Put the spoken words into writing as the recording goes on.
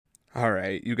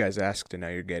Alright, you guys asked and now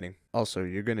you're getting. Also,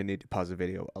 you're gonna need to pause the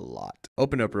video a lot.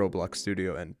 Open up Roblox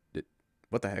Studio and...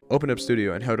 what the heck? Open up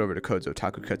Studio and head over to Code's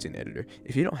Otaku Cutscene Editor.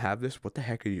 If you don't have this, what the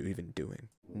heck are you even doing?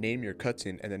 Name your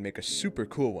cutscene and then make a super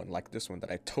cool one like this one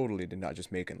that I totally did not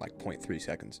just make in like 0.3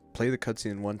 seconds. Play the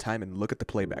cutscene one time and look at the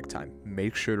playback time.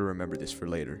 Make sure to remember this for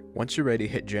later. Once you're ready,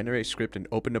 hit generate script and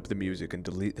open up the music and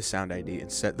delete the sound ID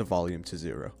and set the volume to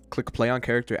 0. Click play on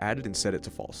character added and set it to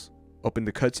false. Open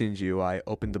the cutscene GUI,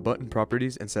 open the button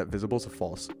properties and set visible to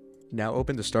false. Now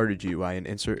open the starter GUI and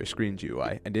insert a screen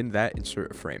GUI, and in that insert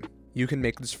a frame. You can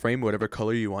make this frame whatever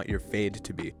color you want your fade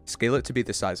to be. Scale it to be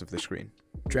the size of the screen.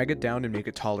 Drag it down and make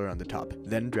it taller on the top,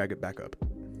 then drag it back up.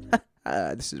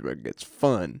 This is where it gets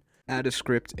fun. Add a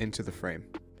script into the frame.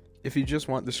 If you just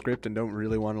want the script and don't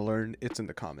really want to learn, it's in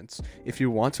the comments. If you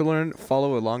want to learn,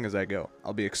 follow along as I go.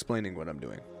 I'll be explaining what I'm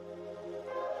doing.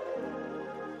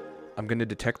 I'm going to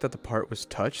detect that the part was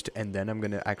touched, and then I'm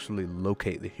going to actually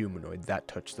locate the humanoid that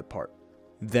touched the part.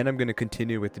 Then I'm going to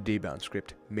continue with the debound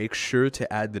script. Make sure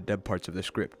to add the dead parts of the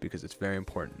script because it's very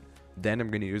important. Then I'm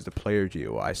going to use the player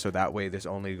GUI so that way this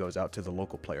only goes out to the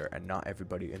local player and not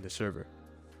everybody in the server.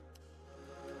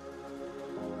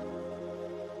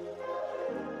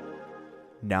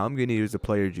 Now I'm going to use the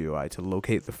player GUI to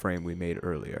locate the frame we made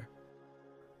earlier.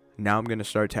 Now I'm going to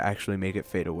start to actually make it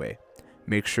fade away.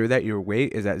 Make sure that your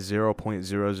weight is at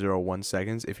 0.001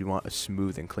 seconds if you want a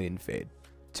smooth and clean fade.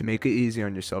 To make it easy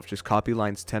on yourself, just copy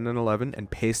lines 10 and 11 and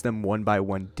paste them one by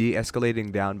one,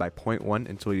 de-escalating down by 0.1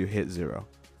 until you hit 0.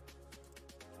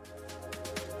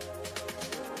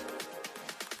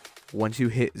 Once you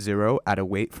hit 0, add a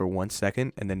wait for 1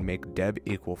 second and then make deb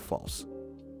equal false.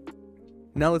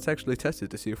 Now let's actually test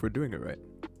it to see if we're doing it right.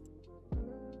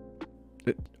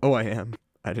 Oh, I am.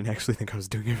 I didn't actually think I was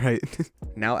doing it right.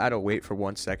 Now add a wait for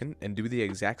 1 second and do the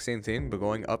exact same thing but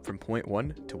going up from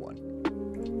 0.1 to 1.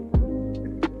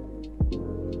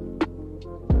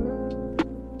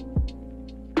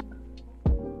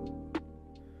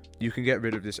 You can get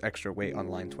rid of this extra weight on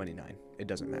line 29. It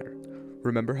doesn't matter.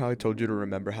 Remember how I told you to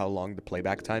remember how long the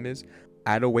playback time is?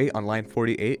 Add a wait on line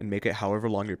 48 and make it however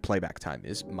long your playback time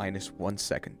is, minus 1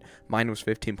 second. Mine was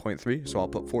 15.3, so I'll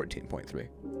put 14.3.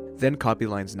 Then copy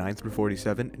lines 9 through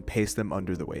 47 and paste them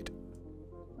under the wait.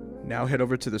 Now head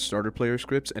over to the starter player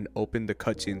scripts and open the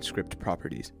cutscene script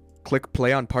properties. Click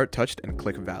play on part touched and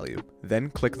click value. Then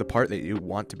click the part that you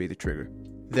want to be the trigger.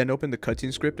 Then open the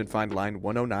cutscene script and find line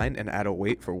 109 and add a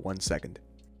wait for 1 second.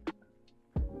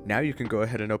 Now you can go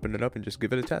ahead and open it up and just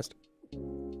give it a test.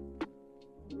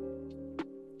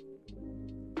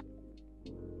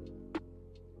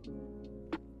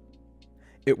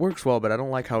 It works well, but I don't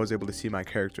like how I was able to see my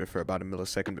character for about a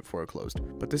millisecond before it closed.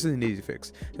 But this is an easy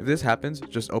fix. If this happens,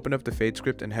 just open up the fade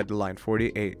script and head to line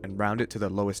 48 and round it to the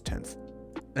lowest tenth.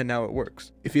 And now it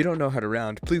works. If you don't know how to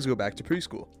round, please go back to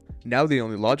preschool. Now the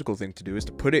only logical thing to do is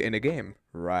to put it in a game,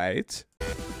 right?